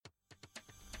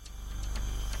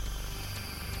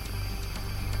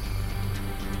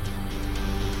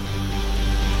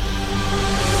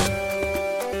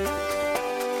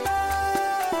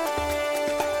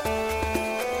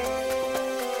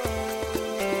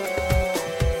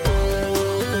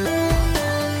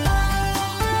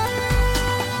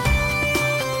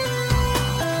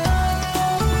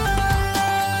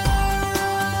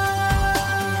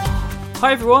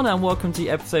Hi everyone, and welcome to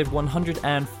episode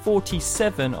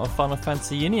 147 of Final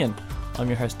Fantasy Union. I'm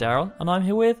your host Daryl, and I'm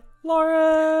here with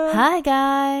Lauren. Hi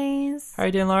guys. How are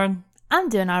you doing, Lauren? I'm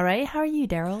doing alright. How are you,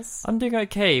 Daryls? I'm doing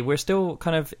okay. We're still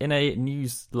kind of in a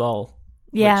news lull,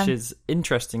 Yeah. which is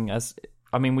interesting.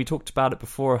 We talked about it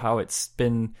before, how it's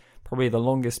been probably the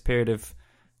longest period of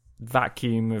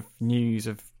vacuum of news,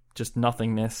 of just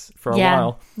nothingness for a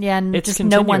while. Yeah, and It's just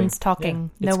continuing. no one's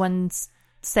talking. Yeah, no one's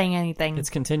saying anything.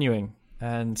 It's continuing.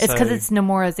 And it's because it's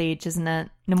Nomura's age, isn't it?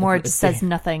 Nomura just says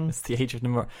nothing. It's the age of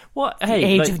Nomura. What? Hey, the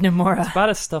age of Nomura. As bad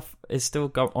as stuff is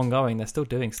still ongoing, they're still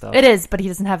doing stuff. It is, but he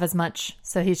doesn't have as much.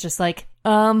 So he's just like,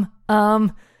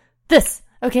 this.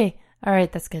 Okay. All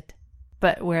right, that's good.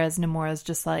 But whereas Nomura's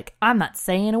just like, I'm not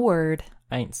saying a word.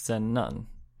 Ain't saying none.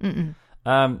 Mm-mm.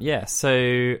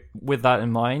 So with that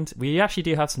in mind, we actually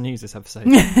do have some news this episode.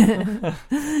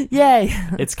 Yay.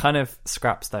 It's kind of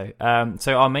scraps though.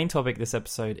 So our main topic this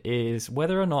episode is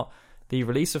whether or not the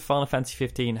release of Final Fantasy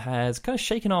 15 has kind of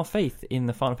shaken our faith in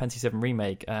the Final Fantasy 7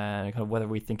 remake, and kind of whether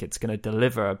we think it's going to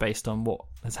deliver based on what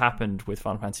has happened with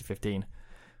Final Fantasy 15.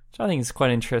 Which I think is quite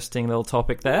an interesting little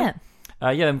topic there.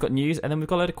 Yeah. Then we've got news, and then we've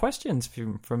got a load of questions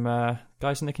from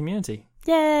guys in the community.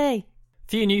 Yay.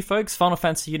 For you new folks, Final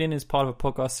Fantasy Union is part of a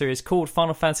podcast series called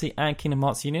Final Fantasy and Kingdom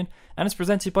Hearts Union, and it's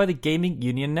presented by the Gaming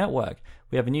Union Network.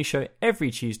 We have a new show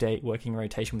every Tuesday, working in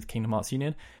rotation with Kingdom Hearts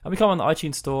Union, and we come on the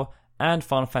iTunes Store and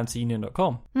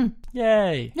FinalFantasyUnion.com.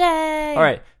 Yay! Yay!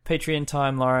 Alright, Patreon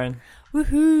time, Lauren.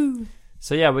 Woohoo!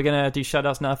 So yeah, we're going to do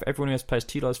shoutouts now for everyone who has pledged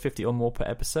 $2.50 or more per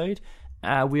episode.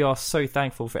 We are so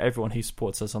thankful for everyone who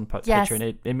supports us on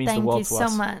Patreon. It means the world to us.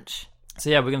 Thank you so much. So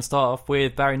yeah, we're going to start off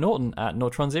with Barry Norton at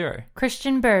Nortron Zero.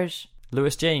 Christian Burge.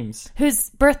 Lewis James. Whose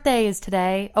birthday is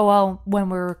today. Oh, well, when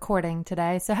we're recording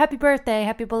today. So happy birthday.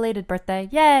 Happy belated birthday.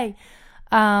 Yay.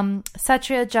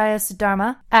 Satria Jaya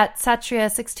Sudharma at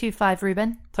Satria625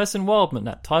 Ruben. Tyson Wildman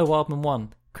at Ty Wildman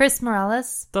 1. Chris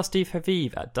Morales. Dusty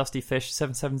Haviv at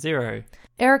DustyFish770.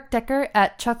 Eric Decker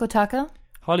at Chocotaco.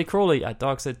 Harley Crawley at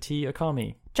Darkseid T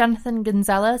Akami. Jonathan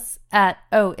Gonzalez at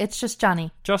It's Just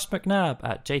Johnny. Josh McNabb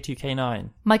at J2K9.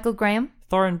 Michael Graham.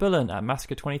 Thorin Bullen at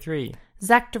Massacre 23.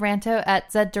 Zach Duranto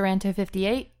at Zed Duranto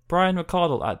 58. Brian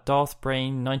McCardle at Darth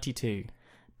Brain 92.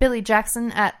 Billy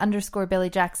Jackson at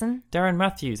 _Billy Jackson. Darren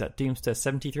Matthews at Doomster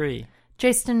 73.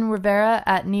 Jason Rivera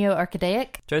at Neo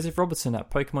Archidaic. Joseph Robertson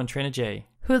at Pokemon Trainer J.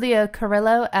 Julio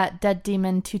Carrillo at Dead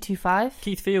Demon 225.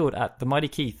 Keith Field at The Mighty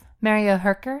Keith. Mario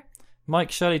Herker.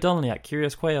 Mike Shirley Donnelly at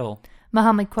Curious Quail.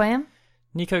 Mohammed Koyam.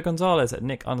 Nico Gonzalez at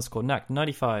Nick_Knack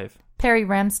 95. Perry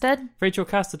Ramstead. Rachel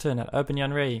Casterton at Urban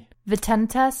Yan Ray.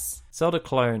 Vitentes. Zelda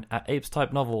Clone at Apes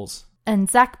Type Novels. And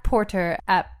Zach Porter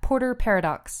at Porter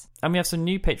Paradox. And we have some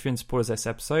new Patreon supporters this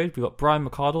episode. We've got Brian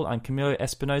McCardle and Camilo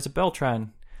Espinoza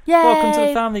Beltran. Yay! Welcome to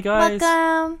the family, guys.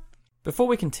 Welcome. Before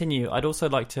we continue, I'd also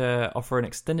like to offer an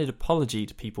extended apology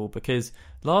to people because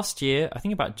last year, I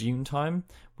think about June time,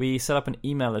 we set up an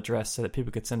email address so that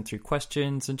people could send through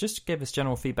questions and just give us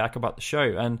general feedback about the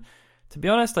show. And to be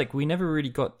honest, we never really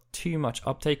got too much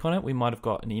uptake on it. We might have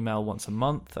got an email once a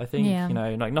month, I think,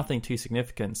 nothing too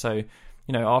significant. So,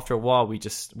 after a while, we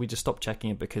just stopped checking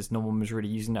it because no one was really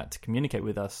using that to communicate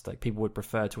with us. People would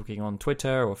prefer talking on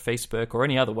Twitter or Facebook or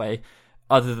any other way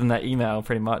other than that email,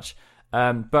 pretty much.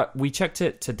 But we checked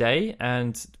it today,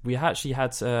 and we actually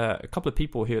had a couple of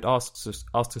people who had asked us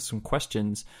some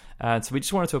questions. And so we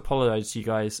just wanted to apologize to you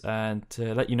guys and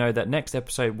to let you know that next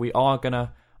episode we are going to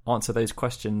answer those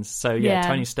questions. So yeah,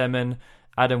 Tony Stemmen,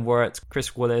 Adam Wirtz,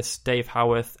 Chris Willis, Dave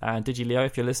Howarth, and DigiLeo,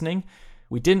 if you're listening,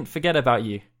 we didn't forget about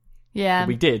you. Yeah.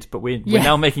 We did, but we're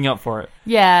now making up for it.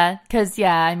 Yeah, because,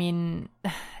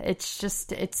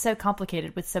 it's so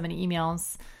complicated with so many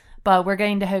emails. But we're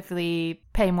going to hopefully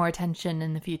pay more attention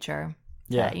in the future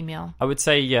to that email. I would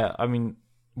say,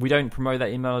 we don't promote that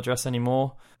email address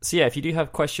anymore. So if you do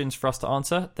have questions for us to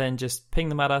answer, then just ping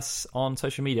them at us on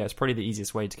social media. It's probably the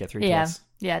easiest way to get through to us.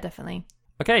 Yeah, definitely.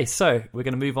 Okay, so we're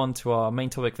going to move on to our main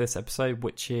topic for this episode,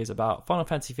 which is about Final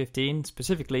Fantasy 15,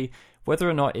 specifically whether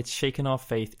or not it's shaken our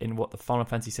faith in what the Final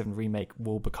Fantasy 7 remake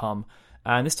will become.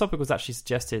 And this topic was actually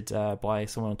suggested by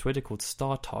someone on Twitter called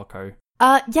Star Taco.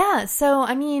 So,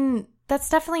 that's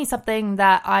definitely something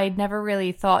that I'd never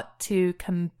really thought to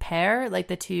compare,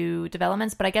 the two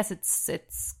developments, but I guess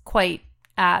it's quite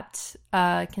apt,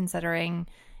 considering,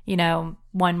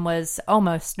 one was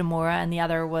almost Nomura and the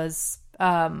other was,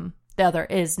 the other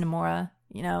is Nomura,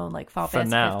 Final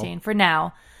Fantasy 15 for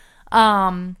now.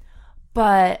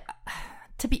 But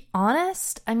to be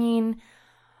honest,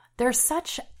 they're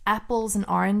such apples and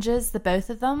oranges, the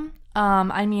both of them.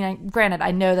 Granted,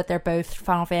 I know that they're both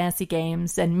Final Fantasy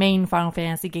games and main Final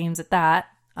Fantasy games at that.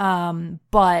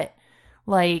 But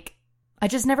like, I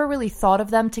just never really thought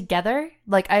of them together.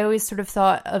 Like, I always sort of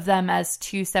thought of them as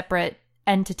two separate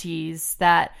entities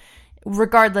that,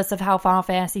 regardless of how Final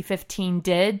Fantasy 15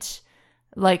 did,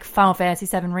 like, Final Fantasy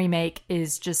 7 Remake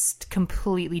is just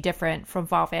completely different from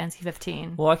Final Fantasy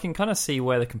 15. Well, I can kind of see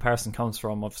where the comparison comes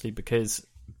from, obviously, because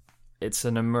it's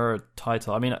an Nomura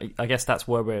title. I mean, I guess that's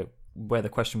where the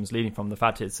question was leading from. The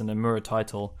fact it's an Nomura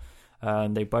title,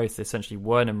 and they both essentially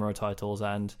were Nomura titles,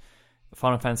 and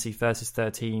Final Fantasy Versus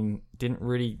 13 didn't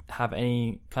really have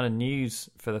any kind of news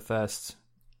for the first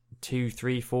 2,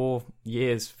 3, 4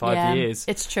 years, 5 years.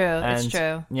 It's true. It's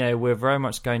true. You know, we're very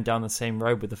much going down the same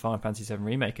road with the Final Fantasy 7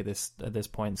 remake at this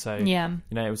point. So yeah,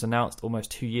 you know, it was announced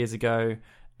almost 2 years ago,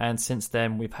 and since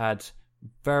then we've had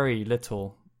very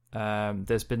little.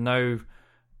 There's been no.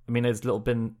 I mean, there's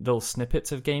been little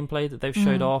snippets of gameplay that they've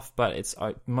showed off, but it's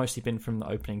mostly been from the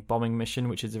opening bombing mission,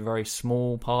 which is a very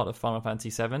small part of Final Fantasy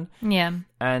 7. Yeah.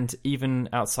 And even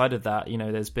outside of that, you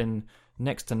know, there's been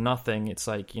next to nothing. It's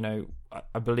like, you know,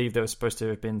 I believe there was supposed to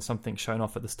have been something shown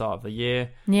off at the start of the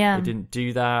year. Yeah. They didn't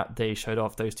do that. They showed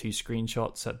off those 2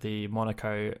 screenshots at the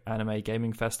Monaco Anime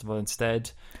Gaming Festival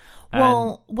instead.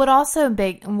 Well, what also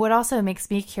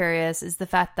makes me curious is the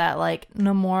fact that, like,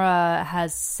 Nomura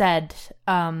has said,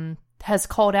 has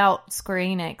called out Square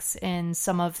Enix in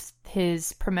some of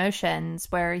his promotions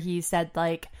where he said,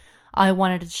 like, I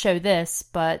wanted to show this,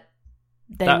 but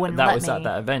they wouldn't let me. That was at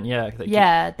that event,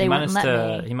 yeah. They wouldn't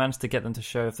let me. He managed to get them to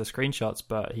show off the screenshots,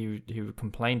 but he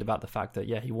complained about the fact that,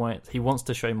 yeah, he wants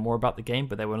to show more about the game,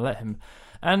 but they wouldn't let him.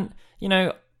 And, you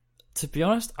know, to be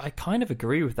honest, I kind of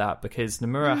agree with that, because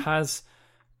Nomura has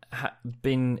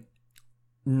been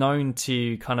known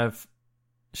to kind of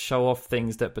show off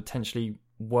things that potentially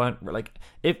weren't, like,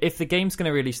 if the game's going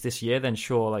to release this year, then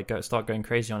sure, like, start going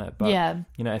crazy on it. But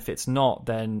you know, if it's not,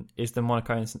 then is the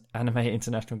Monaco Anime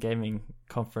International Gaming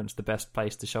Conference the best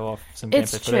place to show off some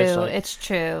gameplay footage? It's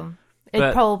true.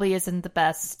 It probably isn't the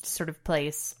best sort of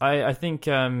place. I think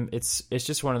it's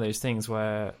just one of those things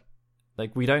where,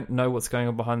 like, we don't know what's going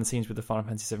on behind the scenes with the Final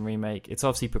Fantasy VII Remake. It's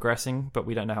obviously progressing, but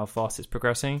we don't know how fast it's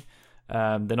progressing.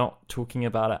 They're not talking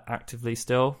about it actively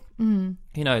still. Who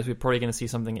knows? We're probably going to see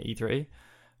something at E3,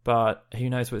 but who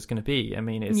knows what it's going to be? I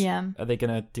mean, are they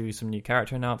going to do some new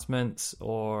character announcements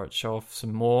or show off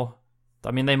some more?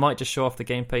 I mean, they might just show off the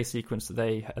gameplay sequence that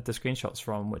they had the screenshots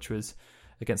from, which was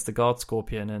against the Guard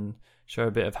Scorpion, and show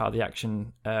a bit of how the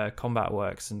action combat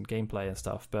works and gameplay and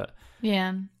stuff. But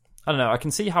yeah, I don't know. I can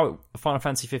see how Final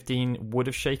Fantasy 15 would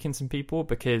have shaken some people,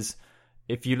 because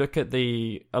if you look at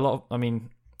I'm not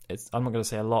going to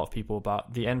say a lot of people,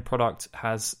 but the end product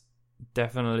has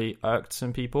definitely irked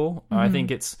some people. I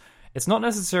think it's not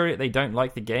necessarily that they don't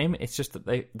like the game. It's just that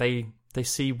they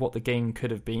see what the game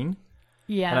could have been.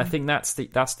 Yeah. And I think that's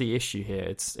the issue here.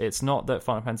 It's not that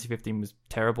Final Fantasy 15 was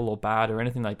terrible or bad or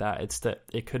anything like that. It's that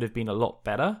it could have been a lot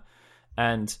better,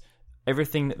 and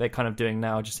everything that they're kind of doing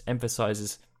now just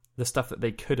emphasizes the stuff that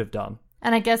they could have done.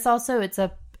 And I guess also it's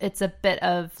a bit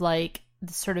of, like,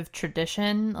 the sort of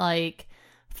tradition, like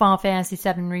Final Fantasy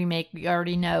VII Remake, we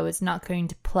already know is not going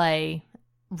to play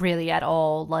really at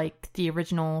all like the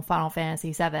original Final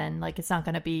Fantasy VII. Like, it's not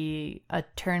going to be a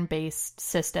turn-based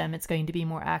system. It's going to be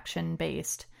more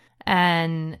action-based.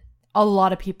 And a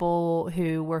lot of people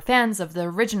who were fans of the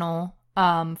original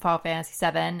Final Fantasy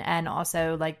VII, and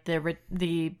also, like,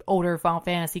 the older Final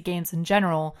Fantasy games in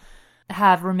general,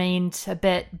 have remained a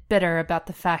bit bitter about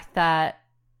the fact that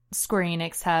Square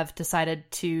Enix have decided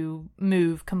to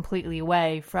move completely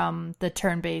away from the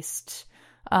turn-based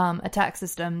attack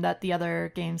system that the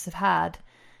other games have had.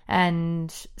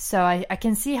 And so I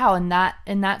can see how in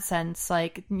that sense,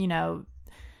 like, you know,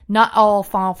 not all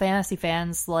Final Fantasy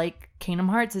fans like Kingdom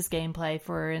Hearts' gameplay,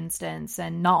 for instance,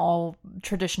 and not all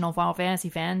traditional Final Fantasy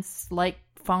fans like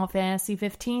Final Fantasy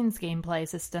 15's gameplay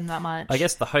system that much. I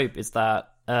guess the hope is that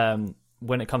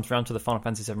when it comes around to the Final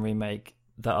Fantasy VII Remake,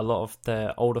 that a lot of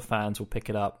the older fans will pick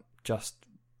it up just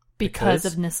because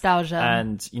of nostalgia.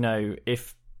 And, you know,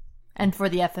 and for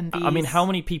the FMVs. I mean, how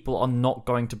many people are not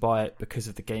going to buy it because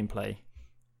of the gameplay?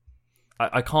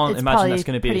 I can't imagine that's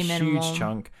going to be a huge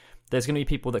chunk. There's going to be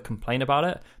people that complain about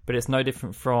it, but it's no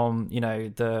different from, you know,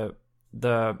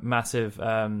 the massive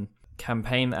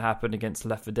campaign that happened against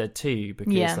Left 4 Dead 2,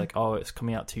 because like, oh, it's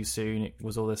coming out too soon. It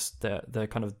was all this the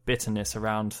kind of bitterness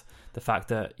around the fact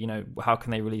that, you know, how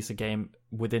can they release a game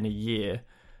within a year?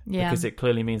 Because it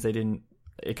clearly means they didn't.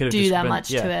 It could have do just that been, much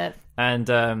to it,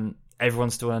 and everyone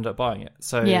still ended up buying it.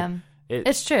 So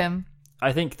it's true.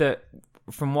 I think that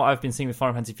from what I've been seeing with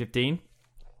Final Fantasy 15,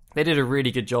 they did a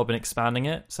really good job in expanding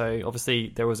it. So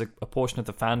obviously there was a portion of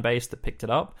the fan base that picked it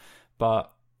up,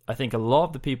 but I think a lot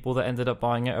of the people that ended up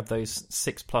buying it, of those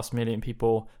 6+ million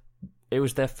people, it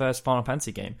was their first Final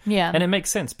Fantasy game. Yeah. And it makes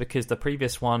sense because the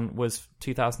previous one was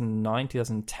 2009,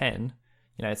 2010.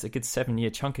 You know, it's a good 7-year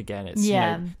chunk again. It's, you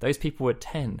know, those people were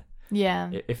 10.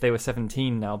 Yeah. If they were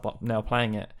 17 now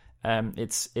playing it.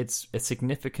 It's a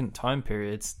significant time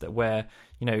periods that where,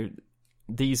 you know,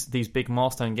 these big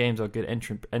milestone games are good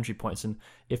entry points. And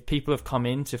if people have come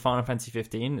into Final Fantasy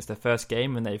 15, it's their first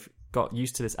game and they've got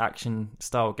used to this action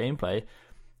style gameplay,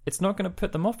 it's not going to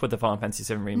put them off with the Final Fantasy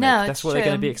 7 remake. No, that's what they're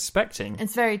going to be expecting.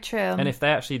 It's very true. And if they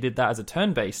actually did that as a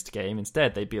turn-based game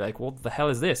instead, they'd be like, what the hell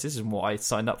is this? This isn't what I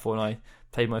signed up for when I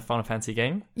played my Final Fantasy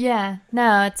game. Yeah,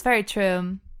 no, it's very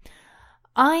true.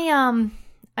 I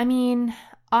mean,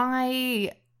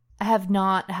 I have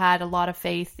not had a lot of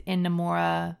faith in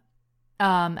Nomura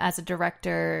as a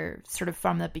director sort of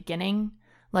from the beginning.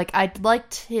 Like, I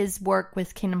liked his work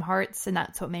with Kingdom Hearts, and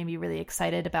that's what made me really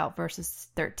excited about Versus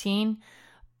 13.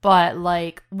 But,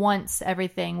 like, once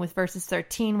everything with Versus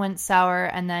 13 went sour,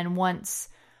 and then once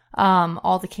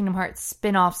all the Kingdom Hearts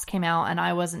spin-offs came out, and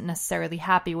I wasn't necessarily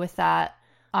happy with that,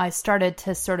 I started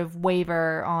to sort of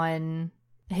waver on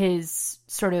his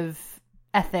sort of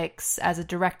ethics as a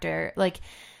director. Like,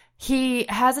 he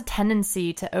has a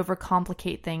tendency to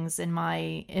overcomplicate things in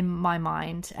my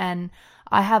mind, and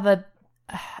I have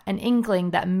an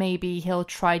inkling that maybe he'll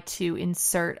try to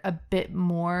insert a bit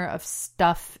more of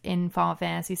stuff in Final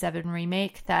Fantasy VII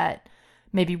Remake that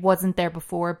maybe wasn't there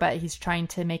before, but he's trying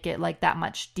to make it like that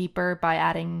much deeper by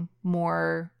adding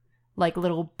more like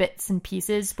little bits and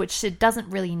pieces, which it doesn't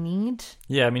really need.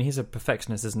 Yeah, I mean, he's a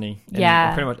perfectionist, isn't he?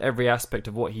 In pretty much every aspect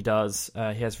of what he does,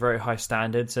 he has very high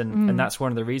standards, and that's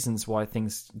one of the reasons why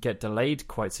things get delayed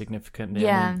quite significantly.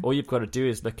 Yeah. I mean, all you've got to do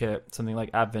is look at something like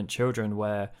Advent Children,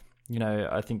 where, you know,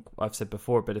 I think I've said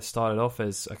before, but it started off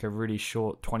as like a really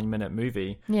short 20-minute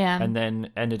movie, and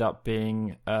then ended up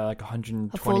being like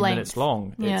 120 minutes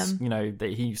long. It's, you know,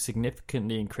 that he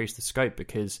significantly increased the scope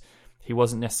because he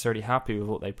wasn't necessarily happy with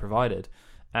what they provided.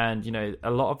 And, you know, a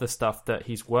lot of the stuff that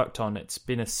he's worked on, it's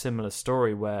been a similar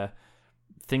story where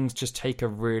things just take a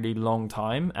really long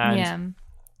time. And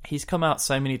he's come out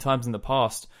so many times in the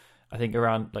past, I think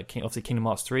around, like, obviously Kingdom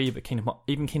Hearts 3, but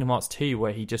even Kingdom Hearts 2,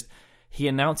 where he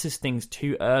announces things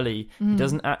too early. He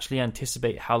doesn't actually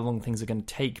anticipate how long things are going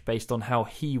to take based on how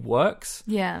he works.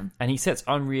 Yeah. And he sets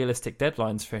unrealistic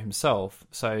deadlines for himself.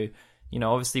 So, you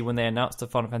know, obviously when they announced the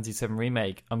Final Fantasy VII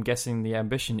Remake, I'm guessing the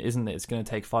ambition isn't that it's going to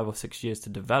take 5 or 6 years to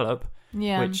develop,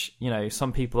 which, you know,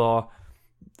 some people are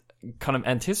kind of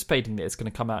anticipating that it's going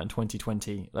to come out in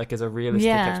 2020, like as a realistic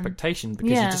expectation,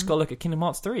 because you just got to look at Kingdom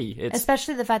Hearts 3.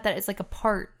 Especially the fact that it's like a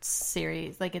parts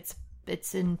series, like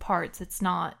it's in parts, it's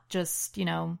not just, you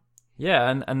know. Yeah,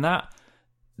 and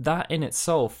that in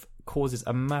itself causes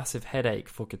a massive headache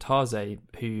for Kitase,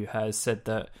 who has said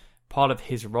that part of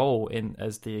his role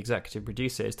as the executive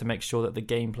producer is to make sure that the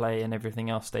gameplay and everything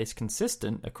else stays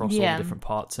consistent across all the different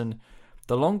parts. And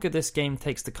the longer this game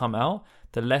takes to come out,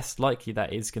 the less likely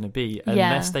that is going to be,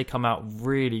 unless they come out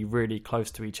really, really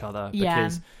close to each other.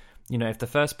 Because, you know, if the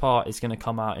first part is going to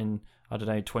come out in, I don't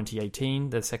know, 2018,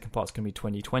 the second part's going to be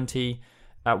 2020,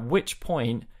 at which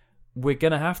point we're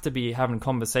going to have to be having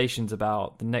conversations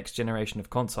about the next generation of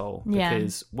console.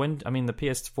 Because the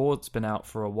PS4's been out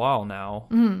for a while now,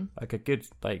 like a good,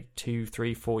 2,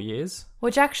 3, 4 years.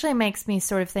 Which actually makes me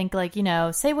sort of think, like, you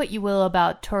know, say what you will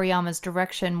about Toriyama's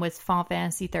direction with Final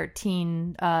Fantasy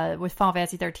 13, with Final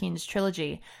Fantasy 13's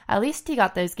trilogy. At least he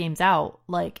got those games out.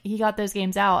 Like, he got those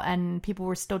games out and people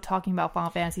were still talking about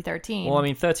Final Fantasy 13. Well, I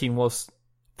mean, 13 also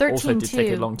did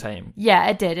take a long time. Yeah,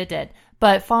 it did.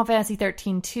 But Final Fantasy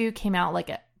 13-2 came out like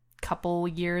a couple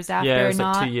years after, it was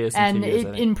like 2 years and 2 years,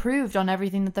 it improved on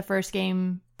everything that the first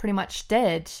game pretty much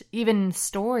did. Even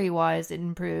story-wise, it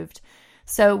improved.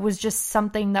 So it was just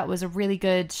something that was a really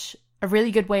good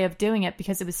way of doing it,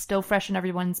 because it was still fresh in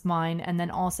everyone's mind. And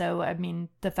then also, I mean,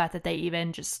 the fact that they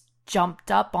even just jumped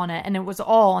up on it, and it was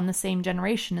all on the same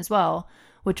generation as well,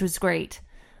 which was great.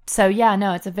 So yeah,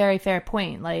 no, it's a very fair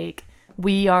point. Like,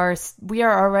 we are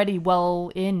already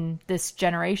well in this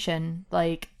generation.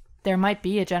 Like, there might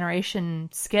be a generation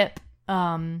skip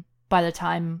by the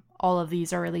time all of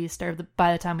these are released, or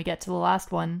by the time we get to the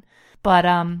last one. But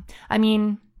I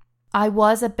mean, I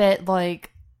was a bit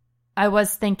like, I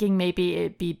was thinking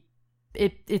maybe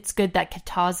it's good that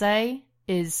Kitase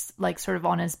is like sort of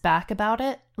on his back about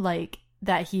it, like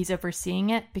that he's overseeing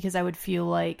it, because I would feel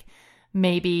like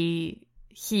maybe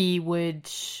he would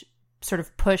sort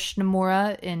of push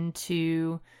Nomura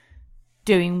into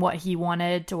doing what he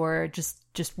wanted, or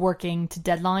just working to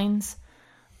deadlines.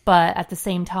 But at the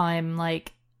same time,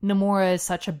 like, Nomura is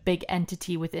such a big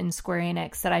entity within Square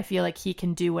Enix that I feel like he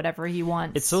can do whatever he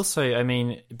wants. It's also, I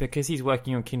mean, because he's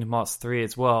working on Kingdom Hearts 3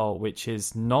 as well, which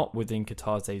is not within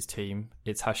Katase's team,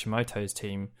 it's Hashimoto's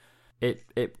team.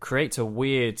 It creates a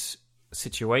weird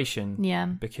situation. Yeah.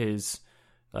 Because,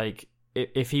 like,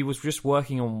 if he was just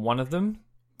working on one of them,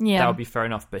 Yeah. that would be fair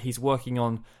enough. But he's working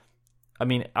on, I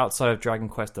mean, outside of Dragon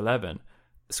Quest XI,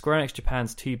 Square Enix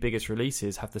Japan's 2 biggest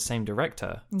releases have the same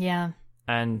director. Yeah.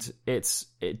 And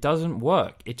it doesn't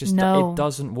work. It just No. it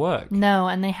doesn't work. No,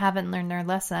 and they haven't learned their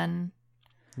lesson.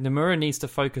 Nomura needs to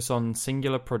focus on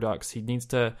singular products. He needs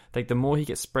to, like, the more he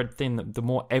gets spread thin, the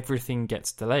more everything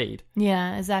gets delayed.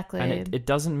 Yeah, exactly. And it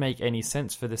doesn't make any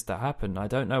sense for this to happen. I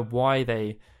don't know why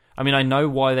they... I mean, I know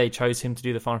why they chose him to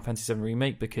do the Final Fantasy VII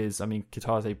Remake, because, I mean,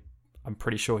 Kitase, I'm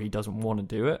pretty sure he doesn't want to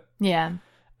do it. Yeah.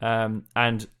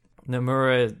 And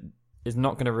Nomura is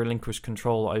not going to relinquish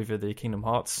control over the Kingdom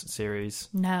Hearts series.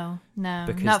 No,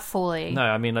 Because- not fully. No,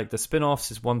 I mean, like, the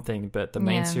spin-offs is one thing, but the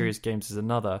main Yeah. series games is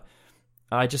another.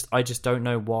 I just don't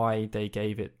know why they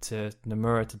gave it to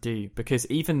Nomura to do, because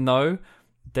even though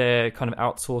they're kind of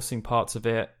outsourcing parts of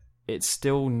it, it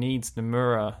still needs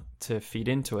Nomura to feed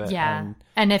into it. Yeah.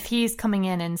 And if he's coming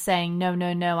in and saying,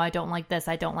 no, I don't like this,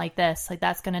 like,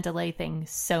 that's going to delay things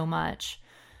so much.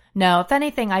 No, if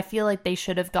anything, I feel like they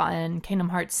should have gotten Kingdom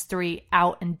Hearts 3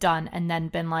 out and done and then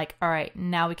been like, all right,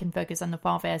 now we can focus on the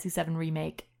Final Fantasy VII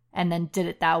Remake, and then did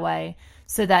it that way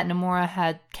so that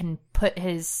Nomura can put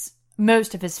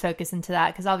most of his focus into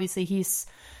that, because obviously he's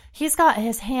got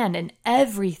his hand in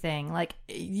everything. Like,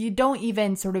 you don't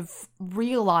even sort of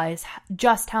realize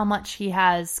just how much he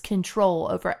has control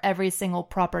over every single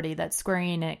property that Square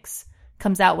Enix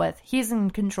comes out with. He's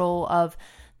in control of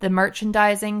the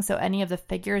merchandising, so any of the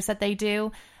figures that they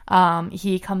do,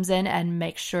 he comes in and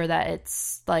makes sure that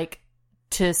it's like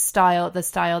the style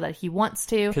that he wants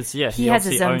to. Because he has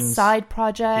his own side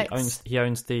projects. He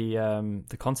owns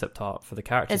the concept art for the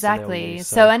characters. Exactly. Use,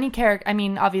 so any character, I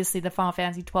mean, obviously the Final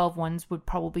Fantasy 12 ones would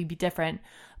probably be different,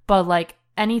 but like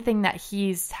anything that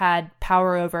he's had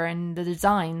power over in the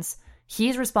designs,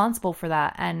 he's responsible for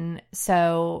that. And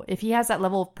so if he has that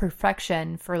level of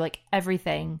perfection for like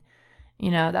everything,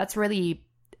 it's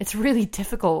really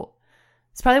difficult.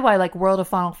 It's probably why like World of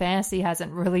Final Fantasy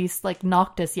hasn't released like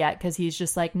Noctis yet, because he's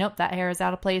just like, nope, that hair is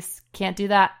out of place. Can't do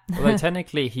that. Although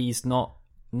technically he's not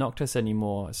Noctis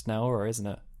anymore. It's Naora, isn't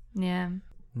it? Yeah.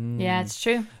 Yeah, it's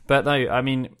true. But no, I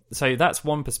mean, so that's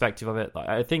one perspective of it. Like,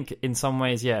 I think in some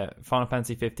ways, yeah, Final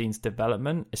Fantasy 15's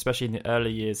development, especially in the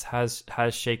early years, has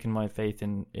shaken my faith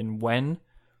in when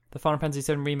the Final Fantasy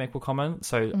VII Remake will come out.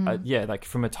 So yeah, like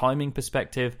from a timing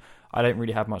perspective, I don't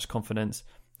really have much confidence.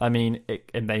 I mean,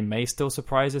 and they may still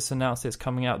surprise us, announce it's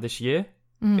coming out this year.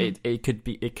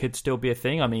 It could still be a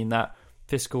thing. I mean, that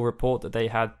fiscal report that they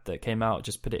had that came out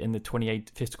just put it in the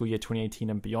fiscal year 2018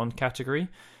 and beyond category.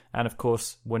 And of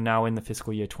course, we're now in the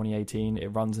fiscal year 2018. It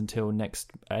runs until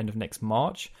end of next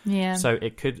March. Yeah. So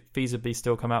it could feasibly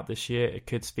still come out this year. It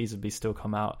could feasibly still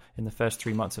come out in the first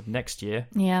 3 months of next year.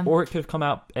 Yeah. Or it could come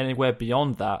out anywhere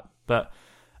beyond that. But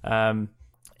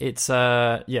it's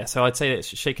yeah. So I'd say it's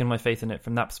shaken my faith in it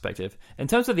from that perspective. In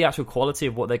terms of the actual quality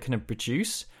of what they can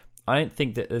produce, I don't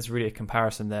think that there's really a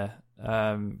comparison there.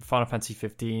 Final Fantasy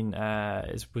 15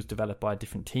 was developed by a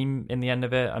different team in the end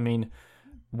of it. I mean,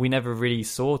 we never really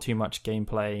saw too much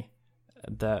gameplay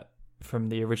that from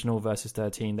the original versus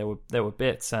 13. There were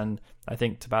bits, and I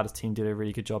think Tabata's team did a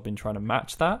really good job in trying to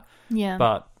match that. Yeah.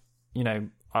 But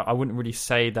I wouldn't really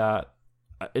say that.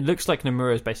 It looks like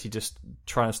Nomura is basically just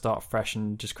trying to start fresh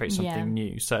and just create something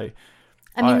new. So,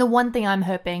 I mean, the one thing I'm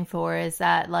hoping for is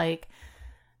that like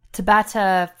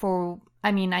Tabata,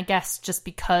 I guess just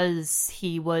because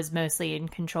he was mostly in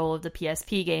control of the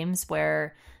PSP games,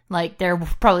 where like there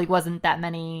probably wasn't that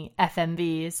many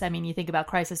FMVs. I mean, you think about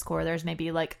Crisis Core, there's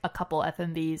maybe like a couple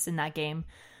FMVs in that game.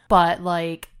 But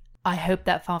like, I hope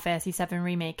that Final Fantasy VII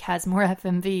Remake has more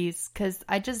FMVs, because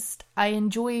I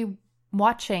enjoy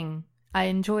watching. I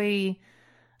enjoy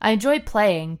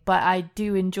playing, but I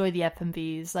do enjoy the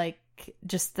FMVs, like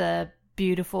just the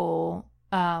beautiful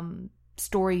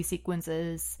story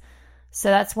sequences. So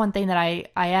that's one thing that I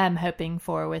am hoping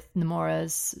for with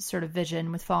Nomura's sort of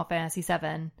vision with Final Fantasy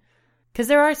VII. Because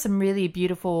there are some really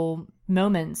beautiful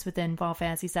moments within Final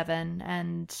Fantasy VII,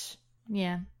 and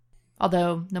yeah.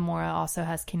 Although Nomura also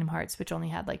has Kingdom Hearts, which only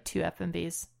had like 2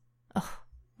 FMVs. Ugh,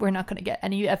 we're not going to get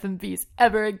any FMVs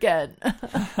ever again.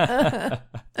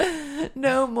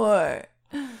 No more.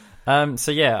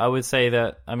 So yeah, I would say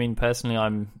that, I mean, personally, I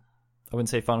wouldn't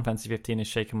say Final Fantasy 15 has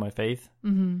shaken my faith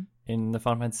in the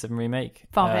Final Fantasy VII Remake.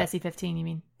 Final Fantasy 15, you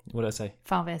mean? What did I say?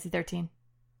 Final Fantasy 13.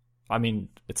 I mean,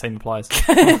 the same applies.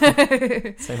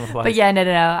 Same applies. But yeah, no.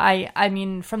 I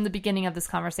mean, from the beginning of this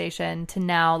conversation to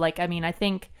now, like, I mean, I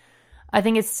think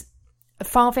it's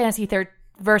Final Fantasy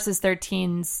Versus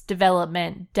 13's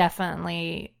development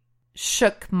definitely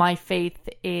shook my faith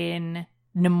in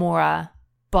Nomura,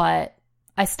 but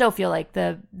I still feel like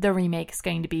the remake is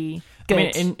going to be good.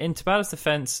 I mean, in Tabata's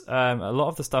defense, a lot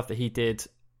of the stuff that he did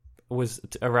was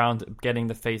around getting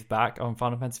the faith back on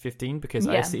Final Fantasy 15, because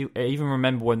I even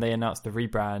remember when they announced the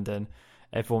rebrand and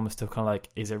everyone was still kind of like,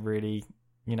 is it really,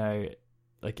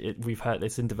 we've heard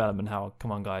it's in development now,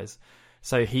 come on guys.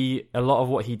 So a lot of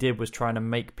what he did was trying to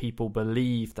make people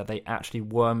believe that they actually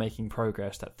were making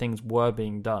progress, that things were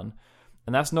being done.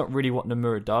 And that's not really what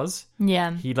Nomura does.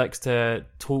 Yeah. He likes to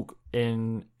talk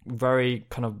in very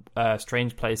kind of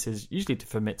strange places, usually to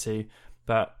Famitsu,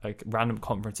 but like random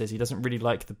conferences. He doesn't really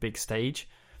like the big stage.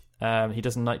 He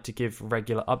doesn't like to give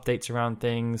regular updates around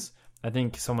things. I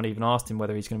think someone even asked him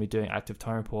whether he's going to be doing active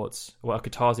time reports. Well,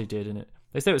 Akatazi did, and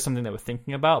they said it was something they were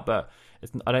thinking about, but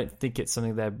I don't think it's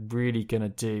something they're really going to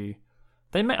do.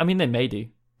 They may do,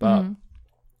 but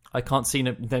I can't see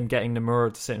them getting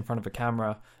Nomura to sit in front of a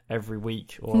camera every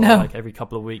week or like every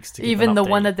couple of weeks to give even an the update.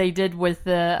 one that they did with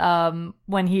the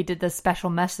when he did the special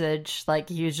message, like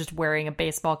he was just wearing a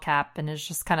baseball cap and it's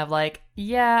just kind of like,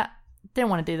 yeah, didn't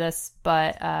want to do this,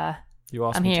 but you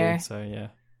asked I'm me here. to, so yeah.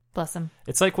 Bless him.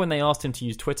 It's like when they asked him to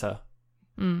use Twitter.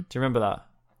 Do you remember that?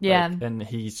 Yeah. Like, and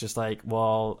he's just like,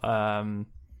 well,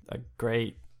 a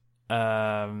great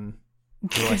what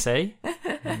do I say?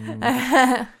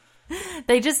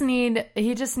 He just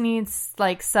needs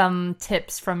like some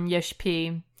tips from Yoshi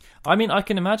P. I mean, I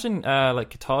can imagine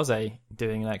like Kataze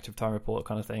doing an active time report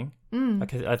kind of thing.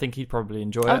 I think he'd probably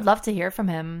enjoy it. I would love to hear from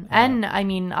him. And I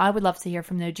mean, I would love to hear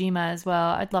from Nojima as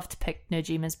well. I'd love to pick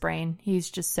Nojima's brain. He's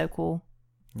just so cool.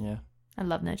 Yeah. I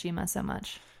love Nojima so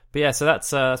much. But yeah, so that's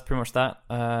pretty much that.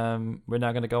 We're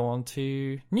now going to go on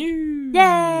to news.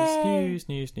 Yay!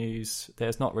 News.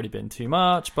 There's not really been too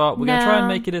much, but we're going to try and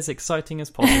make it as exciting as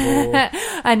possible.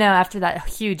 I know, after that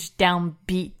huge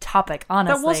downbeat topic,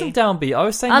 honestly. That wasn't downbeat. I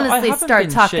was saying honestly, that I haven't Star been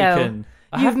Taco, shaken.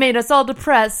 You've made us all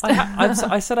depressed.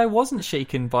 I said I wasn't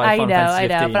shaken by Final Fantasy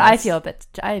 15. I know, but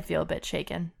I feel a bit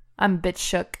shaken. I'm a bit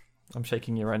shook. I'm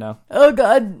shaking you right now. Oh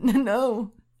God,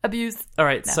 no. Abuse. All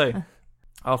right, so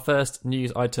our first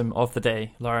news item of the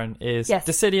day, Lauren, is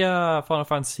Dissidia Final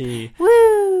Fantasy.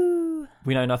 Woo!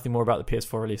 We know nothing more about the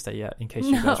PS4 release date yet, in case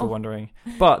you guys were wondering.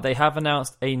 But they have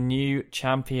announced a new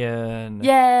champion.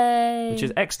 Yay! Which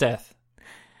is Exdeath.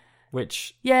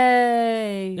 Which...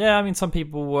 Yay! Yeah, I mean, some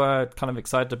people were kind of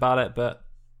excited about it, but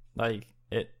like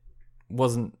it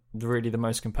wasn't really the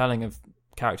most compelling of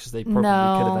characters they probably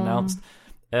could have announced.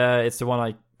 It's the one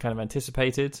I kind of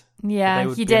anticipated. Yeah,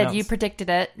 you did. Announced. You predicted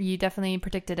it. You definitely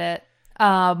predicted it.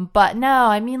 But no,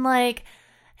 I mean, like,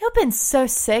 it would have been so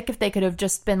sick if they could have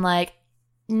just been like,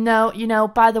 no,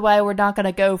 by the way, we're not going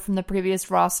to go from the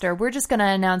previous roster. We're just going to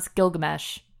announce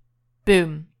Gilgamesh.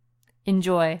 Boom.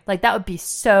 Enjoy. Like, that would be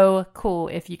so cool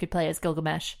if you could play as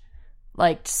Gilgamesh.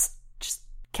 Like, just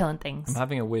killing things. I'm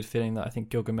having a weird feeling that I think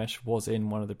Gilgamesh was in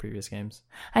one of the previous games.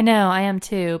 I know, I am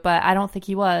too, but I don't think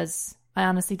he was. I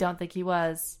honestly don't think he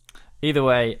was. Either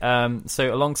way,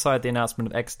 so alongside the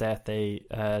announcement of Exdeath, they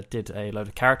did a load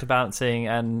of character balancing,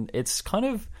 and it's kind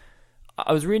of...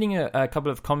 I was reading a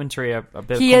couple of commentary, a bit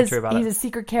of commentary about it. He's a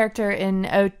secret character in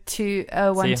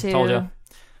 012. See, told you.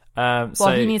 Well,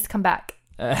 he needs to come back.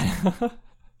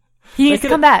 He needs to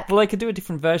come back. Well, they could do a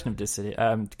different version of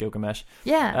Dissidia, Gilgamesh.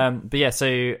 Yeah. But yeah,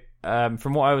 so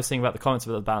from what I was seeing about the comments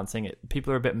about the balancing,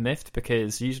 people are a bit miffed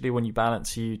because usually when you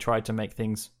balance, you try to make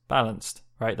things balanced,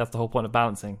 right? That's the whole point of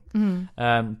balancing.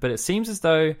 Mm-hmm. But it seems as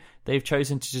though they've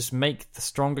chosen to just make the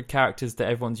stronger characters that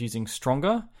everyone's using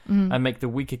stronger, and make the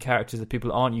weaker characters that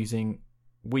people aren't using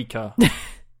weaker.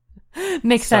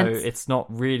 Makes sense. So it's not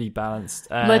really balanced.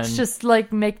 Let's just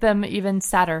like make them even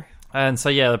sadder. And so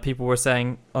yeah, people were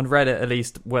saying on Reddit at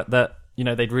least that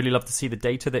they'd really love to see the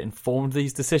data that informed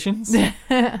these decisions.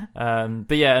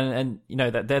 But yeah, and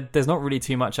that there's not really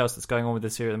too much else that's going on with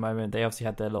this here at the moment. They obviously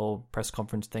had their little press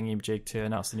conference thingy-majig to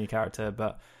announce the new character,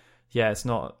 but yeah,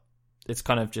 it's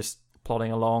kind of just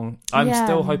plodding along. I'm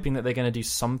still hoping that they're going to do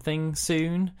something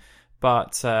soon,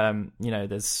 but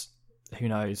there's who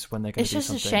knows when they're going to do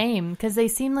something. It's just a shame because they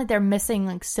seem like they're missing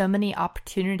like so many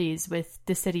opportunities with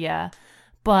Dissidia.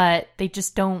 But they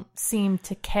just don't seem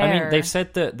to care. I mean, they've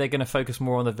said that they're going to focus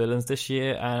more on the villains this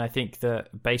year, and I think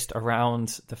that based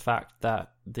around the fact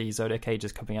that the Zodiac Age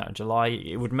is coming out in July,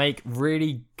 it would make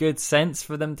really good sense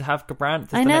for them to have Gabranth as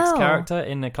the next character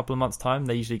in a couple of months' time.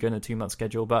 They usually go in a 2-month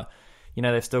schedule, but You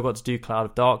know, they've still got to do Cloud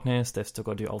of Darkness. They've still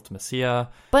got to do Ultimecia.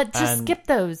 But just skip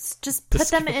those. Just put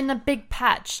them in a big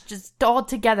patch, just all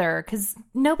together, because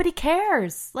nobody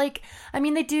cares. Like, I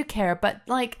mean, they do care, but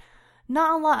like,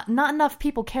 not enough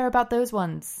people care about those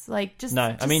ones. Like, just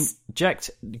no. I mean,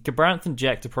 Gabranth and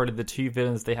Jecht are probably the two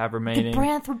villains they have remaining.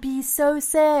 Gabranth would be so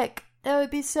sick. That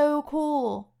would be so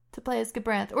cool to play as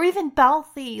Gabranth, or even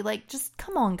Balthy. Like, just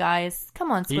come on, guys,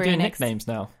 come on, Square You're doing Enix. nicknames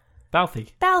now.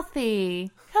 Balthy.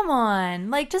 Come on,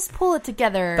 like, just pull it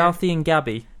together. Balthy and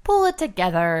Gabby. Pull it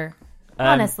together.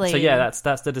 Honestly. So yeah, that's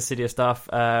the Dissidia stuff.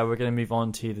 We're going to move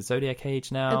on to the Zodiac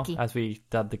Age now, Okay. as we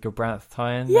did the Gabranth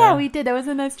tie-in. Yeah, we did. That was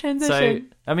a nice transition.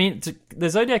 So, I mean, the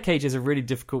Zodiac Age is a really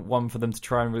difficult one for them to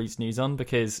try and release news on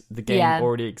because the game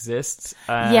already exists.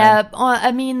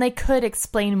 I mean, they could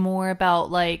explain more about,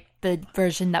 like, the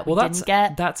version that we didn't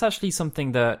get. That's actually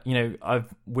something that, you know,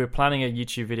 we're planning a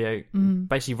YouTube video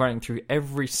basically running through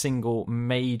every single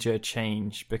major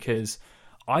change, because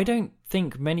I don't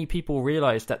think many people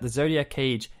realize that the Zodiac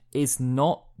Age is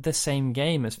not the same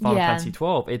game as Final Fantasy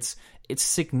XII. It's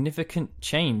significant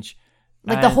change.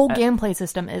 Like, the whole gameplay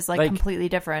system is like completely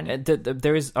different.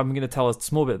 There is. I'm going to tell a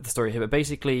small bit of the story here, but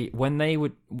basically, when they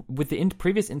would with the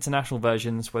previous international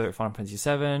versions, whether it's Final Fantasy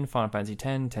VII, Final Fantasy X,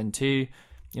 X-2,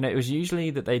 you know, it was usually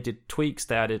that they did tweaks.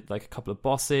 They added like a couple of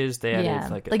bosses. They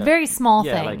added like very small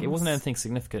things. Yeah, like it wasn't anything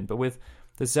significant. But with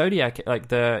the Zodiac, like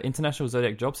the international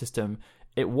Zodiac job system,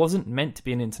 it wasn't meant to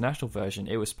be an international version.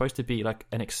 It was supposed to be like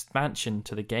an expansion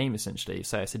to the game, essentially.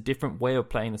 So it's a different way of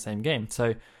playing the same game.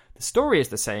 So the story is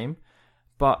the same,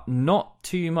 but not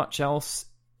too much else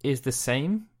is the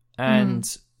same. And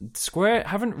Square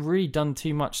haven't really done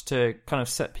too much to kind of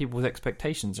set people's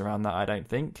expectations around that, I don't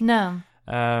think. No.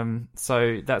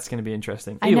 So that's going to be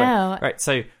interesting. Anyway, I know. Right,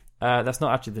 so that's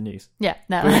not actually the news. Yeah,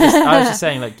 no. I was just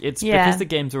saying, like, it's because the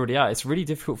game's already out, it's really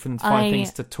difficult for them to find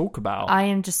things to talk about. I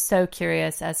am just so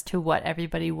curious as to what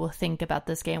everybody will think about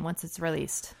this game once it's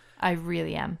released. I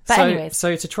really am. But anyways.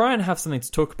 So to try and have something to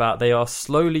talk about, they are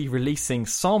slowly releasing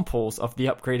samples of the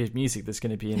upgraded music that's going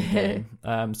to be in the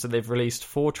game. So they've released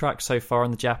 4 tracks so far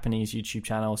on the Japanese YouTube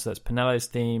channel. So that's Pinello's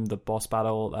theme, the boss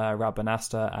battle,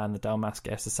 Rabanasta, and the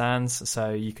Dalmasca Sans.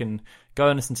 So you can go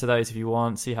and listen to those if you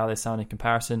want, see how they sound in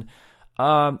comparison. You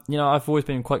know, I've always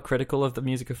been quite critical of the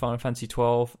music of Final Fantasy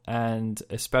XII, and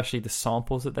especially the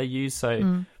samples that they use.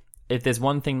 So if there's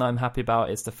one thing that I'm happy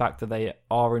about, it's the fact that they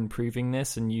are improving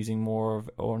this and using more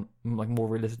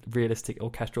realistic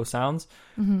orchestral sounds.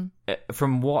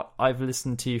 From what I've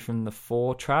listened to from the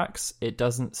 4 tracks, it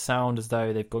doesn't sound as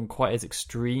though they've gone quite as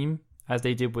extreme as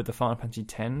they did with the Final Fantasy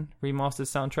X remastered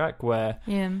soundtrack, where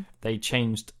they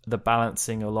changed the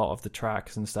balancing a lot of the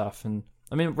tracks and stuff. And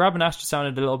I mean, Rabanastra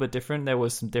sounded a little bit different. There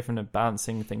was some different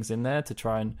balancing things in there to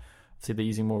try and see they're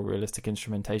using more realistic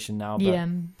instrumentation now.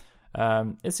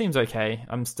 But it seems okay.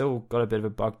 I'm still got a bit of a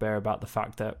bugbear about the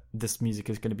fact that this music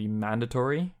is going to be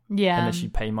mandatory unless you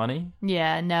pay money.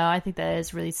 Yeah, no, I think that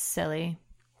is really silly.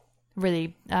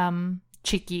 Really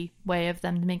cheeky way of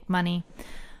them to make money.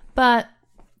 But,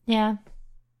 yeah.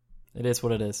 It is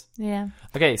what it is. Yeah.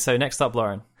 Okay, so next up,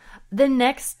 Lauren. The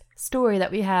next story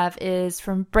that we have is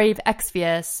from Brave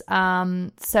Exvius.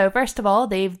 So first of all,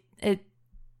 they've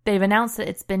announced that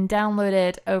it's been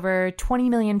downloaded over 20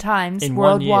 million times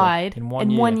worldwide in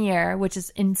 1 year, which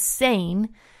is insane.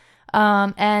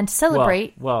 And to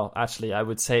celebrate... Well, actually, I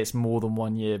would say it's more than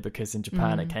 1 year because in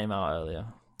Japan it came out earlier.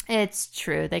 It's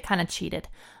true. They kind of cheated.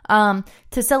 To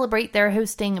celebrate, they're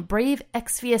hosting Brave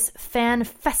Exvius Fan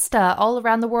Festa all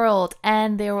around the world,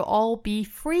 and they will all be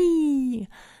free.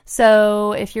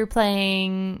 So if you're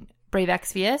playing Brave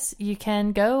Exvius, you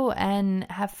can go and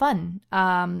have fun.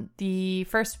 The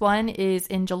first one is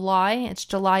in July. It's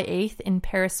July 8th in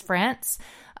Paris, France.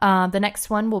 The next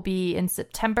one will be in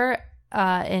September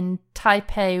in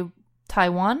Taipei,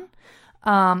 Taiwan.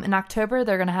 In October,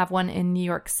 they're going to have one in New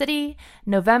York City.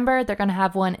 November, they're going to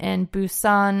have one in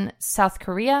Busan, South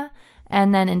Korea.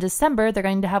 And then in December, they're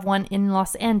going to have one in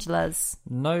Los Angeles.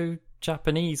 No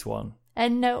Japanese one.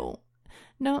 And no,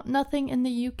 nothing in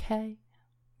the UK.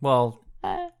 Well,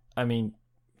 I mean,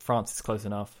 France is close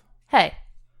enough. Hey,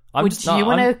 would you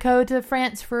want to go to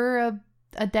France for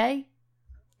a day?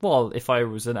 Well, if I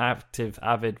was an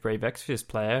avid Brave Exvius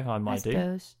player, I might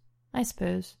do. I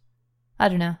suppose. I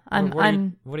don't know.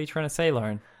 What are you trying to say,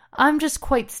 Lauren? I'm just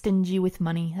quite stingy with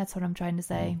money. That's what I'm trying to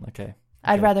say. Okay.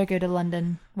 I'd rather go to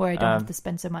London where I don't have to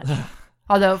spend so much.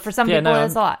 Although for some people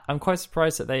it's a lot. I'm quite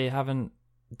surprised that they haven't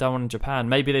done one in Japan.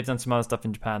 Maybe they've done some other stuff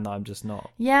in Japan that I'm just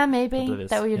not. Yeah, maybe oblivious.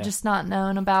 that we're just not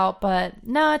known about. But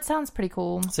no, it sounds pretty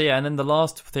cool. So yeah, and then the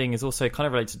last thing is also kind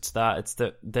of related to that. It's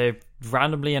that they've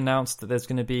randomly announced that there's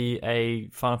going to be a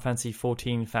Final Fantasy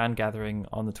 14 fan gathering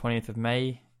on the 20th of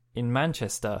May in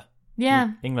Manchester,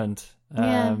 England.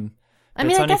 Yeah. I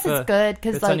mean, I guess it's good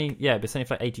because but it's only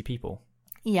for like 80 people.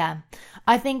 Yeah,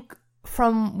 I think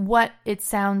from what it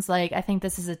sounds like, I think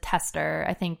this is a tester.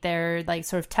 I think they're like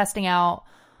sort of testing out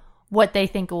what they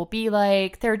think it will be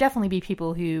like. There will definitely be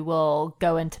people who will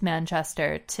go into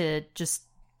Manchester to just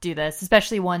do this,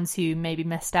 especially ones who maybe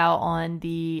missed out on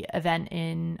the event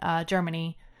in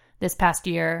Germany this past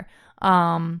year.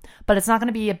 But it's not going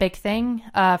to be a big thing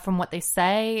from what they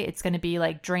say. It's going to be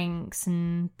like drinks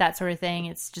and that sort of thing.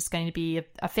 It's just going to be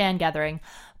a fan gathering.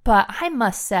 But I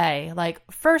must say, like,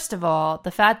 first of all,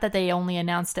 the fact that they only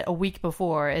announced it a week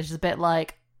before is just a bit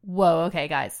like, whoa, okay,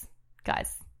 guys,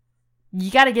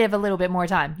 you got to give a little bit more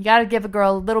time. You got to give a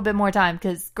girl a little bit more time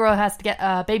because girl has to get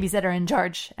a babysitter in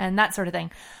charge and that sort of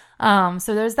thing.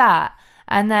 So there's that.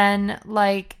 And then,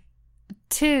 like,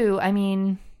 2, I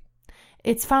mean,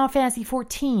 it's Final Fantasy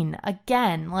 14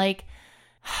 again. Like,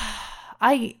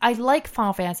 I like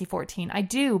Final Fantasy 14. I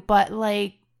do, but,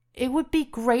 like, it would be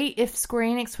great if Square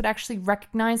Enix would actually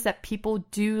recognize that people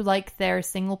do like their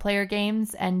single player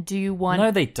games and do want. No,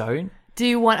 they don't. Do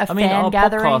you want a fan our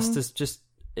gathering? Podcast is just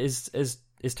is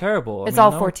terrible. It's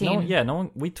all 14. No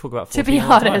one. We talk about 14. To be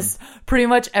honest, pretty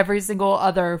much every single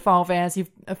other Final Fantasy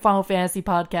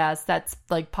podcast that's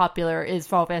like popular is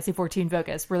Final Fantasy 14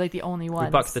 focused. We're like the only ones.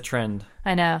 We bucked the trend.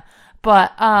 I know,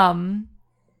 but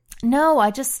no,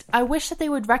 I wish that they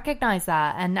would recognize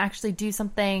that and actually do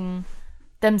something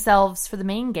themselves for the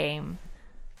main game,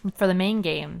 for the main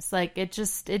games. Like, it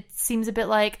seems a bit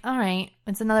like, all right,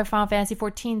 it's another Final Fantasy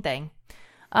 14 thing.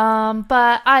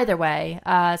 But either way,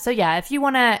 so yeah, if you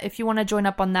wanna join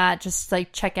up on that, just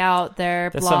like check out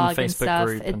their blog and stuff.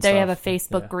 They have a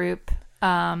Facebook group,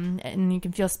 and you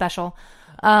can feel special.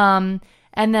 And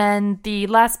then the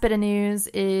last bit of news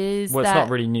is it's not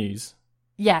really news.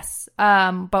 Yes,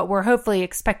 but we're hopefully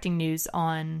expecting news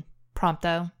on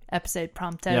episode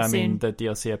Prompto Yeah, I soon. mean, the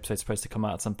DLC episode's supposed to come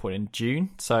out at some point in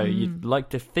June, so you'd like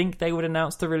to think they would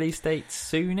announce the release date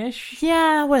soonish?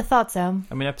 Yeah, I would have thought so.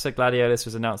 I mean, episode Gladiolus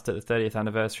was announced at the 30th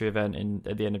anniversary event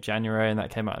at the end of January, and that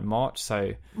came out in March,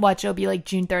 so... Watch, it'll be like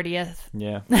June 30th.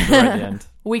 Yeah, right at the end.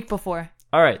 Week before.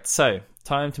 Alright, so,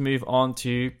 time to move on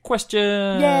to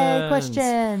questions! Yay,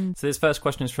 questions! So this first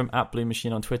question is from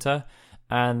 @BlueMachine on Twitter,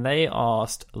 and they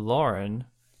asked Lauren,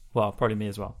 well, probably me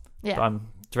as well, yeah, but I'm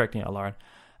directing it at Lauren.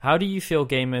 How do you feel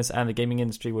gamers and the gaming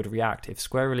industry would react if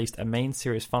Square released a main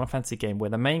series Final Fantasy game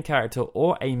where the main character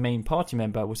or a main party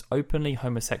member was openly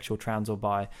homosexual, trans, or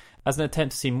bi, as an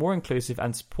attempt to seem more inclusive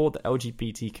and support the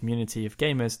LGBT community of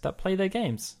gamers that play their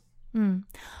games?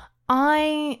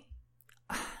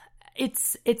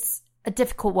 It's a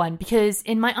difficult one because,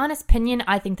 in my honest opinion,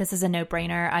 I think this is a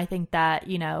no-brainer. I think that,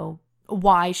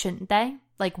 why shouldn't they?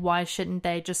 Like, why shouldn't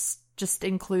they just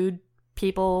include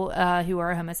people who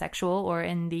are homosexual or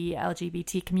in the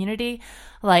LGBT community?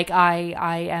 Like,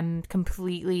 I am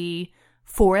completely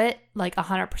for it, like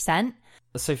 100%.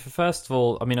 So first of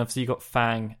all, I mean, obviously you got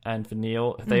Fang and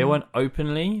Vanille. They weren't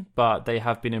openly, but they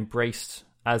have been embraced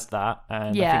as that.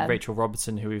 And I think Rachel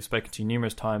Robertson, who we've spoken to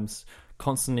numerous times,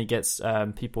 constantly gets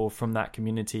people from that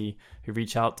community who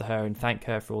reach out to her and thank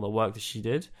her for all the work that she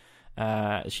did.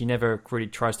 She never really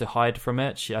tries to hide from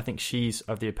it. I think she's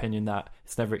of the opinion that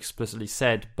it's never explicitly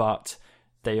said, but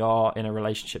they are in a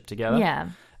relationship together. Yeah.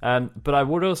 But I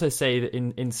would also say that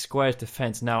in Square's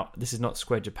defense, now this is not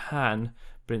Square Japan,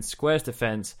 but in Square's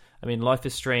defense, I mean, Life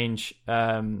is Strange,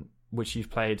 which you've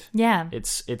played. Yeah.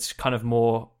 It's kind of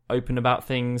more open about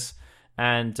things.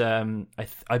 And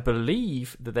I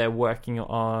believe that they're working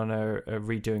on a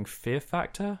redoing Fear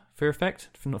Effect,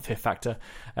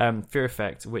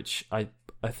 which I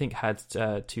think had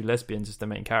 2 lesbians as the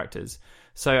main characters.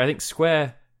 So I think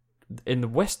Square in the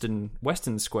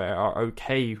Western Square are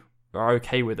okay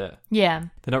with it. Yeah,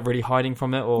 they're not really hiding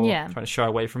from it or trying to shy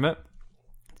away from it.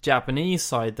 Japanese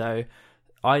side though,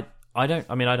 I don't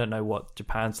know what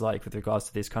Japan's like with regards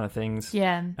to these kind of things.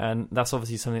 Yeah. And that's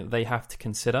obviously something that they have to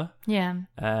consider. Yeah.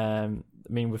 I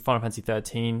mean, with Final Fantasy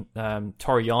 13,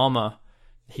 Toriyama,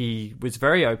 he was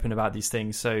very open about these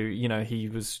things. So, he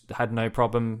had no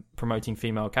problem promoting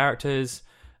female characters,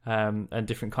 and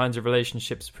different kinds of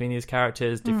relationships between these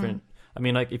characters, I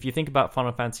mean, like, if you think about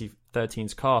Final Fantasy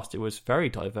 13's cast, it was very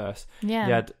diverse. Yeah.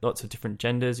 You had lots of different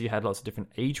genders. You had lots of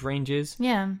different age ranges.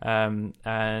 Yeah.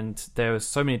 And there was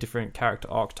so many different character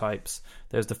archetypes.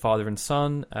 There was the father and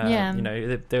son.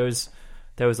 There was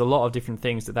there was a lot of different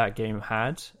things that game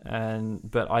had,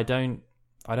 but I don't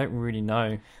really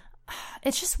know.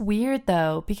 It's just weird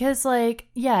though, because like,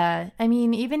 yeah, I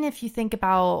mean, even if you think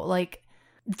about like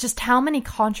just how many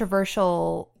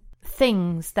controversial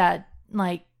things that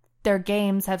like their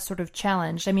games have sort of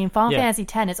challenged. I mean, Final Fantasy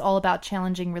X is all about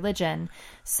challenging religion.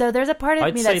 So there's a part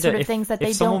of me that sort of thinks that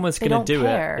they don't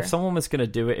care. If someone was going to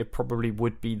do it, it probably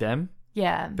would be them.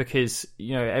 Yeah. Because,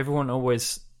 you know, everyone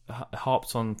always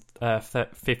harps on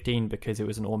 15 because it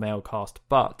was an all-male cast.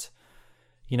 But,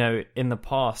 you know, in the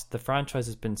past, the franchise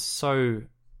has been so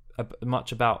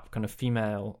much about kind of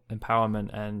female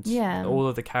empowerment and all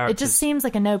of the characters. It just seems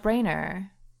like a no-brainer.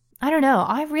 I don't know.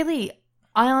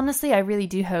 I honestly really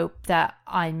do hope that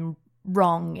I'm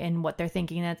wrong in what they're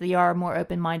thinking, that they are more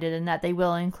open-minded and that they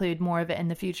will include more of it in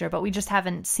the future. But we just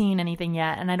haven't seen anything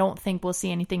yet, and I don't think we'll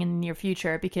see anything in the near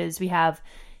future because we have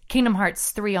Kingdom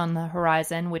Hearts 3 on the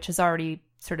horizon, which is already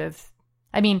sort of...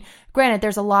 I mean, granted,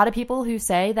 there's a lot of people who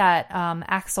say that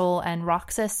Axel and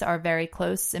Roxas are very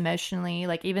close emotionally.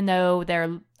 Like, even though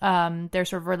their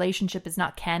sort of relationship is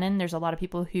not canon, there's a lot of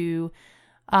people who...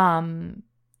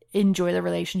 enjoy the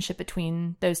relationship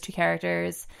between those two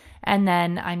characters. And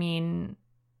then, I mean,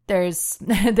 there's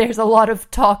a lot of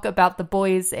talk about the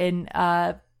boys in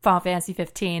Final Fantasy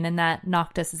 15, and that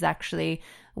Noctis is actually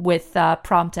with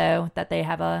Prompto, that they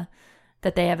have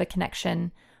a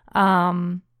connection.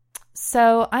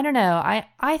 So I don't know.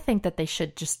 I think that they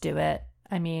should just do it.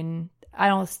 I mean, I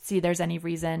don't see there's any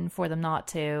reason for them not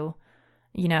to.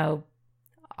 You know,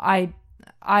 I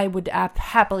would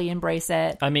happily embrace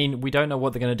it. I mean, we don't know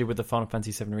what they're going to do with the Final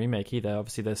Fantasy VII Remake either.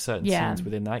 Obviously, there's certain scenes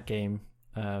within that game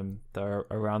that are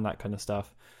around that kind of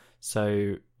stuff.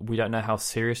 So we don't know how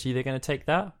seriously they're going to take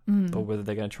that, or whether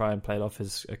they're going to try and play it off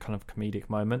as a kind of comedic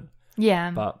moment.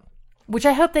 Yeah. But... Which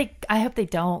I hope they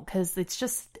don't, because it's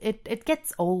just, it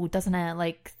gets old, doesn't it?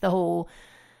 Like the whole...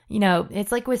 You know,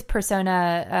 it's like with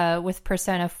Persona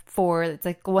 4, it's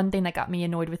like one thing that got me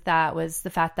annoyed with that was the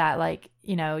fact that, like,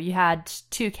 you know, you had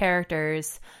two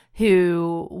characters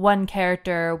who one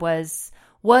character was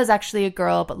actually a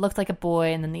girl but looked like a boy,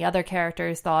 and then the other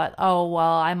characters thought, oh,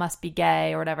 well, I must be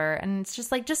gay or whatever. And it's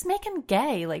just like, just make him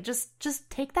gay. Like, just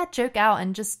take that joke out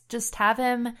and just have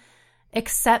him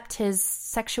accept his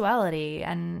sexuality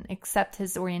and accept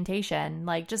his orientation.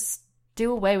 Like, just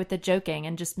do away with the joking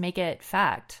and just make it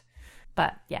fact.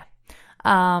 But yeah.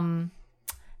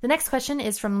 The next question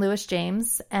is from Lewis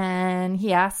James, and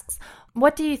he asks,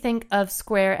 what do you think of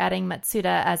Square adding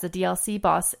Matsuda as a DLC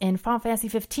boss in Final Fantasy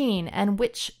 15, and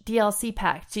which DLC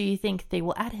pack do you think they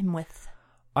will add him with?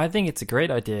 I think it's a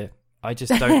great idea. I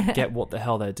just don't get what the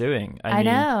hell they're doing. I mean,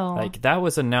 know. Like, that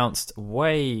was announced a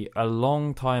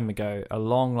long time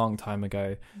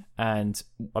ago. And,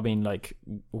 I mean, like,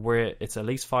 it's at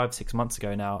least 5-6 months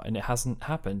ago now, and it hasn't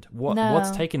happened. What's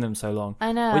taking them so long?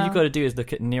 I know. What you've got to do is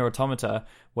look at Nier Automata,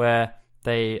 where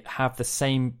they have the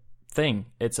same thing.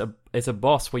 It's a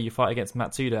boss where you fight against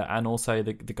Matsuda and also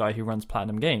the guy who runs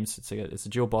Platinum Games. It's a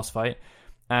dual boss fight,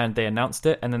 and they announced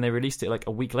it, and then they released it like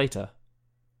a week later.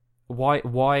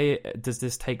 Why does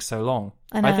this take so long?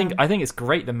 I think it's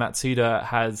great that Matsuda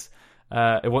has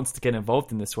it wants to get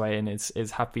involved in this way and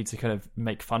is happy to kind of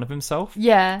make fun of himself.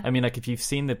 Yeah. I mean, like, if you've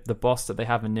seen the boss that they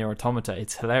have in Nier Automata,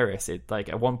 it's hilarious. It, like,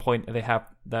 at one point they have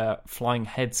the flying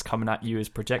heads coming at you as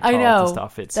projectiles and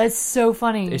stuff. That's so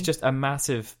funny. It's just a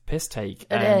massive piss take.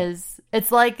 It is.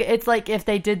 It's like if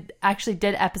they did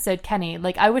episode Kenny.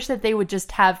 Like, I wish that they would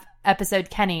just have episode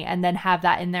Kenny and then have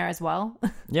that in there as well.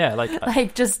 Yeah, like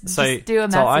like just do a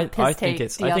massive piss take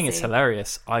take. I think it's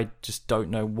hilarious. I just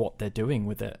don't know what they're doing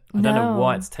with it. I don't know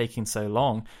why it's taking so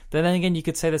long. But then again, you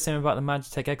could say the same about the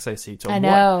Magitech exosuit. I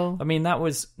know. I mean, that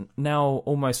was now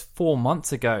almost 4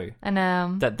 months ago. I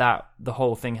know that the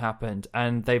whole thing happened,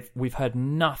 and we've heard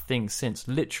nothing since.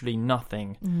 Literally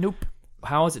nothing. Nope.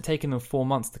 How has it taken them 4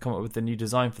 months to come up with the new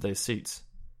design for those suits?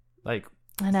 Like,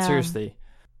 I know. Seriously.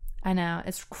 I know.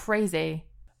 It's crazy.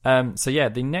 So yeah,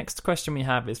 the next question we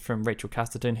have is from Rachel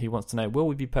Casterton, who wants to know, will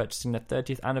we be purchasing the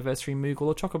 30th anniversary Moogle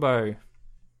or Chocobo?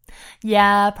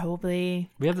 Yeah, probably.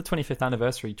 We have the 25th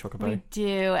anniversary Chocobo. We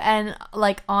do. And,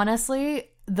 like, honestly,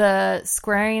 the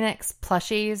Square Enix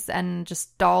plushies and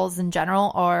just dolls in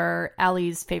general are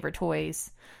Allie's favorite toys.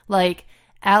 Like,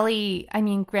 Allie, I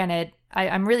mean, granted,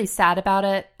 I'm really sad about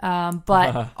it,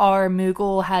 but our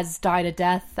Moogle has died a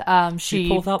death. She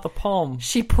pulled out the palm.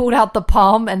 She pulled out the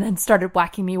palm and then started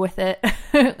whacking me with it.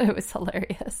 It was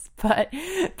hilarious. But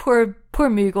poor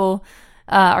Moogle.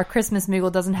 Our Christmas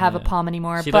Moogle doesn't have a palm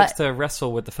anymore. She but likes to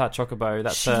wrestle with the fat chocobo.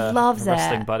 That's she her loves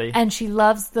wrestling it. buddy. And she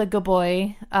loves the good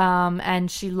boy.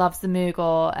 And she loves the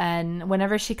Moogle. And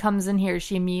whenever she comes in here,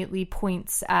 she immediately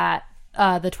points at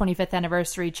the 25th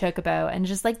anniversary chocobo and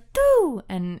just like, doo!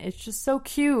 And it's just so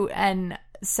cute. And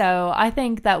so I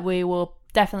think that we will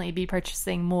definitely be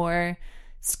purchasing more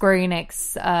Square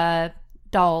Enix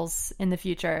dolls in the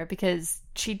future because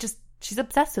she's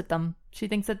obsessed with them. She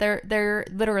thinks that they're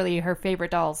literally her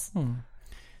favorite dolls.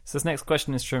 So this next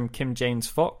question is from Kim James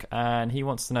Fock, and he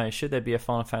wants to know, should there be a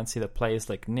Final Fantasy that plays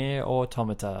like Nier or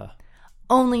Automata?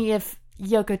 Only if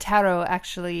Yoko Taro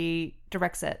actually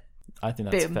directs it. I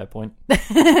think that's Boom. a fair point.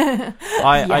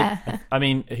 Yeah. I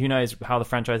mean, who knows how the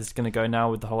franchise is going to go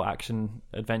now with the whole action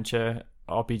adventure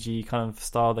RPG kind of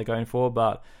style they're going for,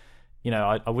 but you know,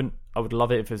 I would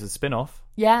love it if it was a spin-off.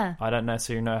 Yeah. I don't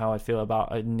necessarily know how I'd feel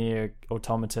about a Nier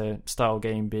Automata style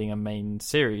game being a main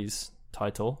series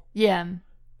title. Yeah.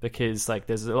 Because like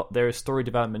there is story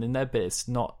development in there, but it's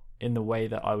not in the way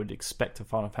that I would expect a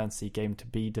Final Fantasy game to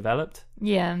be developed.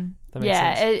 Yeah. That makes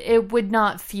sense. It would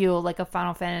not feel like a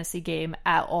Final Fantasy game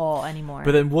at all anymore.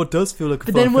 But then what does feel like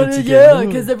a Final Fantasy game? Yeah,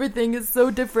 because everything is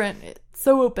so different. It's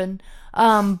so open.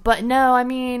 But no, I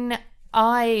mean,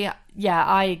 I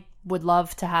would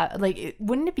love to have, like,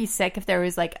 wouldn't it be sick if there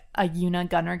was like a Yuna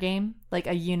Gunner game? Like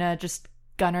a Yuna just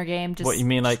Gunner game, just what you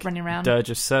mean, like running around?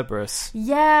 Dirge of Cerberus?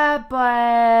 Yeah,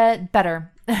 but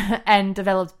better and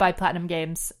developed by Platinum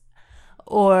Games,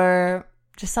 or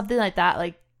just something like that,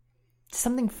 like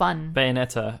something fun.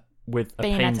 Bayonetta with a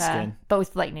Pain skin, but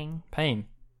with lightning. Pain.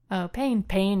 Oh, Pain.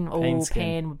 Oh, skin.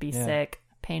 Pain would be sick.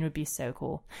 Pain would be so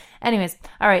cool. Anyways,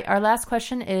 all right, our last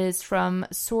question is from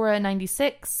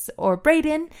Sora96 or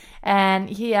Brayden, and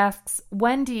he asks,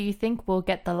 when do you think we'll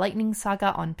get the Lightning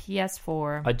Saga on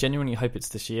PS4? I genuinely hope it's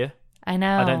this year. I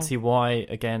know. I don't see why,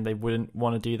 again, they wouldn't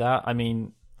want to do that. I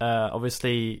mean,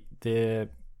 obviously the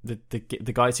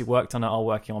guys who worked on it are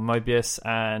working on Mobius,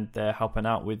 and they're helping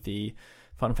out with the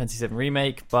Final Fantasy VII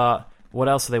Remake, but what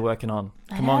else are they working on?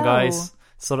 Come on, guys.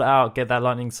 Sort it out. Get that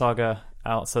Lightning Saga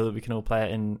out so that we can all play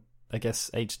it in, I guess,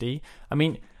 HD. I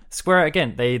mean, Square,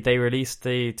 again, they released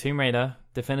the Tomb Raider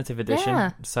Definitive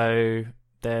Edition, so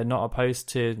they're not opposed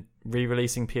to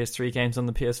re-releasing PS3 games on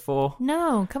the PS4.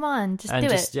 No, come on, just do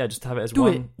it. Yeah, just have it as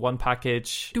one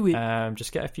package. Do it.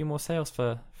 Just get a few more sales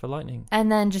for Lightning.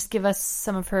 And then just give us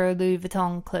some of her Louis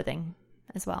Vuitton clothing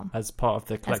as well. As part of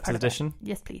the collector's edition.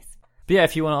 Yes, please. But yeah,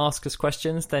 if you want to ask us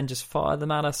questions, then just fire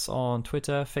them at us on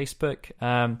Twitter, Facebook.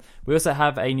 We also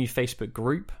have a new Facebook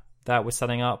group that we're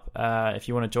setting up. If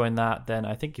you want to join that, then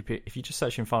I think if you just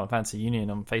search in Final Fantasy Union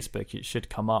on Facebook, it should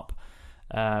come up.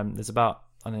 There's about,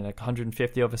 I don't know, like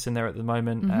 150 of us in there at the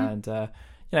moment. And,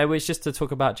 it's just to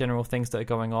talk about general things that are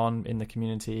going on in the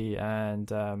community and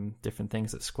different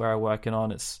things that Square are working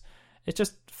on. It's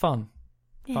just fun.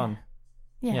 Yeah. Fun.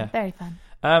 Yeah, very fun.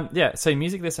 So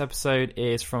music this episode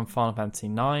is from Final Fantasy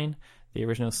IX. The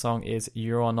original song is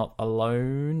You Are Not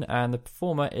Alone, and the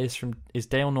performer is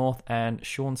Dale North and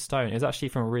Sean Stone. It's actually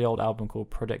from a really old album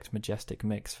called Project Majestic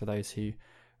Mix, for those who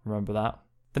remember that.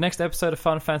 The next episode of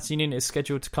Final Fantasy Union is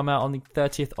scheduled to come out on the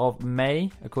 30th of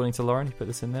May, according to Lauren, who put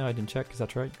this in there. I didn't check. Is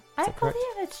that right? I believe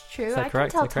it's true. Is that I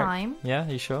correct? can tell time. Yeah,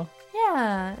 are you sure?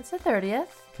 Yeah, it's the 30th.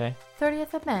 Okay.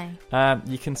 30th of May.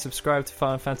 You can subscribe to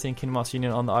Final Fantasy and Kingdom Hearts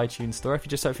Union on the iTunes Store. If you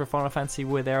just search for Final Fantasy,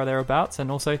 we're there or thereabouts. And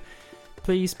also,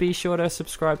 please be sure to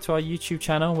subscribe to our YouTube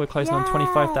channel. We're closing on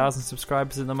 25,000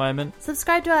 subscribers at the moment.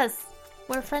 Subscribe to us.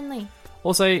 We're friendly.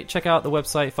 Also, check out the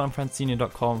website,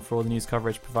 FinalFantasyUnion.com, for all the news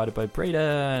coverage provided by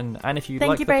Brayden. And if you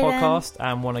like the podcast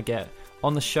and want to get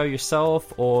on the show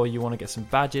yourself, or you want to get some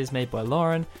badges made by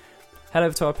Lauren, head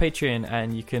over to our Patreon,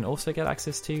 and you can also get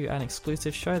access to an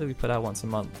exclusive show that we put out once a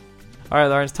month. All right,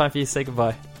 Lauren, it's time for you to say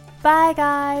goodbye. Bye,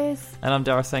 guys. And I'm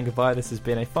Dara saying goodbye. This has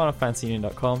been a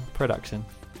FinalFantasyUnion.com production.